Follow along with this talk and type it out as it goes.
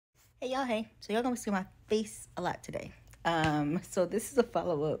Hey y'all, hey. So y'all gonna see my face a lot today. So this is a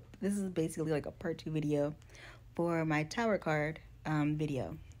follow-up. This is basically like a part 2 video for my tower card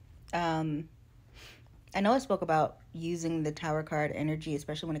video. Um, I know I spoke about using the tower card energy,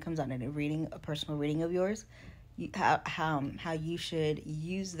 especially when it comes out in a personal reading of yours. How you should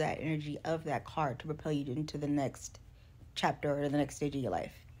use that energy of that card to propel you into the next chapter or the next stage of your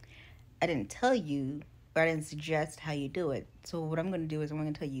life. I didn't tell you, or I didn't suggest how you do it. So what I'm going to do is I'm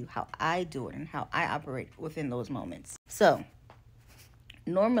going to tell you how I do it and how I operate within those moments. So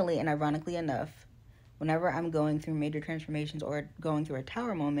normally and ironically enough, whenever I'm going through major transformations or going through a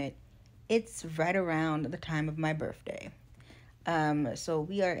tower moment, it's right around the time of my birthday. So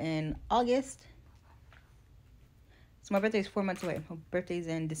we are in August. So my birthday is 4 months away. My birthday's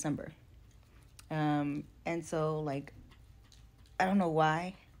in December. And so like, I don't know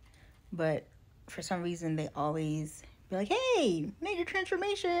why, but for some reason they always be like, hey, major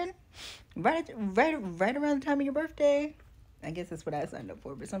transformation right around the time of your birthday. I guess that's what I signed up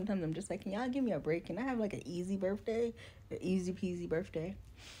for, but sometimes I'm just like, can y'all give me a break? Can I have like an easy birthday, an easy peasy birthday?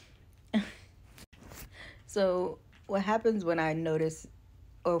 So what happens when I notice,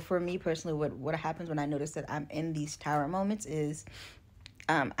 or for me personally, what happens when I notice that I'm in these tower moments is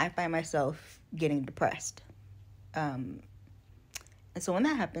I find myself getting depressed. And so when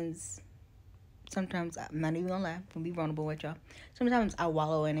that happens, sometimes I'm not even gonna lie, I'm gonna be vulnerable with y'all. Sometimes I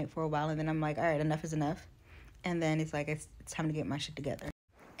wallow in it for a while and then I'm like, all right, enough is enough. And then it's like, it's time to get my shit together.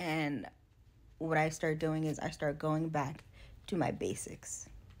 And what I start doing is I start going back to my basics.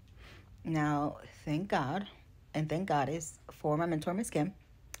 Now, thank God, and thank Goddess for my mentor, Miss Kim.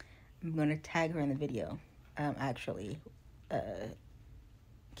 I'm gonna tag her in the video. Actually,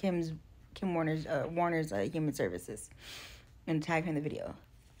 Kim Warner's Human Services, and tag her in the video.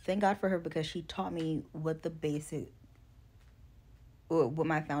 Thank God for her because she taught me what what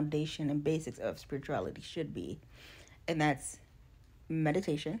my foundation and basics of spirituality should be. And that's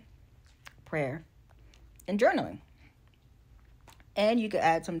meditation, prayer, and journaling. And you could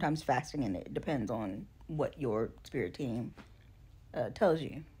add sometimes fasting in it. It depends on what your spirit team tells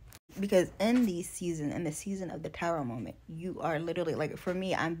you. Because in the season of the tower moment, you are literally, like for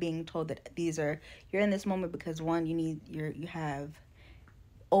me, I'm being told that you're in this moment because one, you have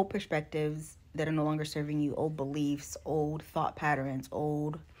old perspectives that are no longer serving you, old beliefs, old thought patterns,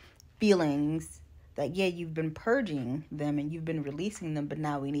 old feelings that, yeah, you've been purging them and you've been releasing them, but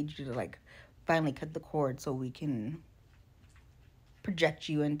now we need you to like finally cut the cord so we can project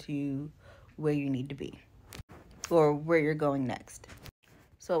you into where you need to be or where you're going next.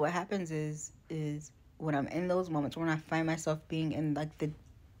 So what happens is when I'm in those moments, when I find myself being in like the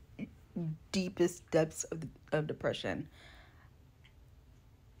deepest depths of depression,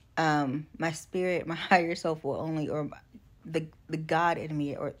 my spirit, my higher self will only, or the God in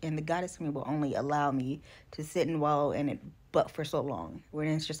me, and the goddess in me will only allow me to sit and wallow in it, but for so long. When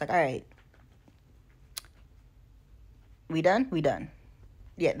it's just like, all right, we done.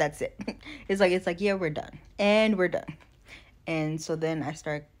 Yeah, that's it. It's like, yeah, we're done, and we're done. And so then I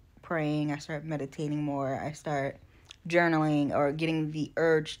start praying, I start meditating more, I start journaling or getting the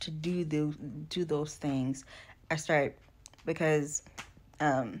urge to do those things. I start because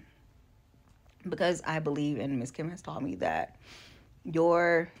I believe, and Miss Kim has taught me that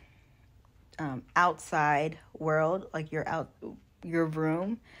your outside world, like your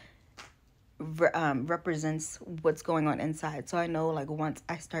room, represents what's going on inside. So I know, like, once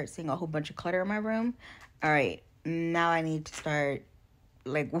I start seeing a whole bunch of clutter in my room, all right, now I need to start,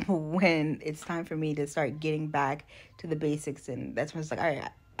 like, when it's time for me to start getting back to the basics, and that's when it's like, all right,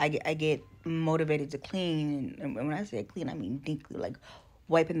 I get motivated to clean, and when I say clean, I mean deeply, like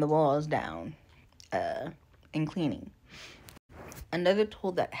wiping the walls down, and cleaning. Another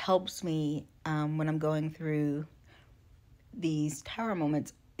tool that helps me when I'm going through these tower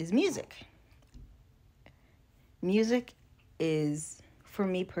moments is music. Music is, for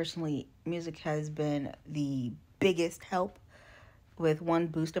me personally, music has been the biggest help with one,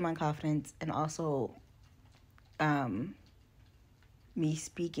 boosting my confidence, and also me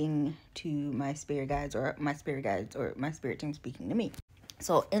speaking to my spirit guides or my spirit team speaking to me.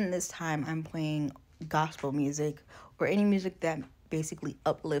 So in this time, I'm playing gospel music or any music that basically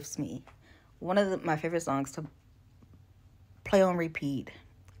uplifts me. One of my favorite songs to play on repeat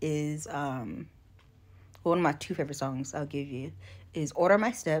is one of my two favorite songs I'll give you is Order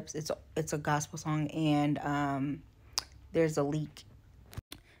My Steps. It's a gospel song, and there's a leak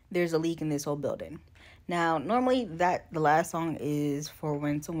in this whole building. Now, normally the last song is for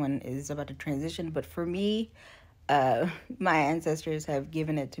when someone is about to transition, but for me, my ancestors have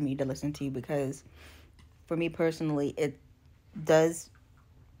given it to me to listen to because for me personally, it does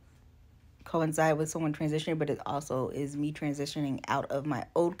coincide with someone transitioning, but it also is me transitioning out of my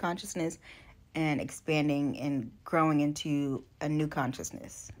old consciousness and expanding and growing into a new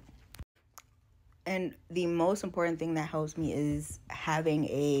consciousness. And the most important thing that helps me is having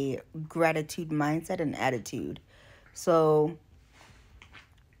a gratitude mindset and attitude. So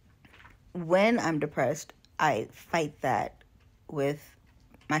when I'm depressed, I fight that with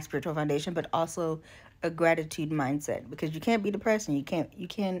my spiritual foundation, but also a gratitude mindset, because you can't be depressed and you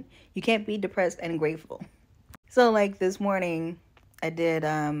can't be depressed and grateful. So like this morning, I did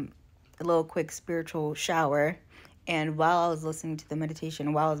a little quick spiritual shower, and while I was listening to the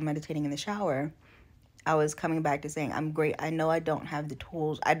meditation, while I was meditating in the shower, I was coming back to saying, I'm great. I know I don't have the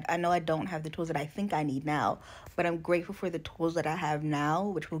tools. I know I don't have the tools that I think I need now, but I'm grateful for the tools that I have now,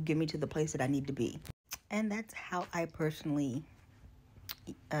 which will get me to the place that I need to be. And that's how I personally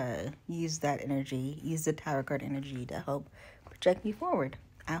use that energy, use the tarot card energy to help project me forward.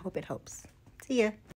 I hope it helps. See ya.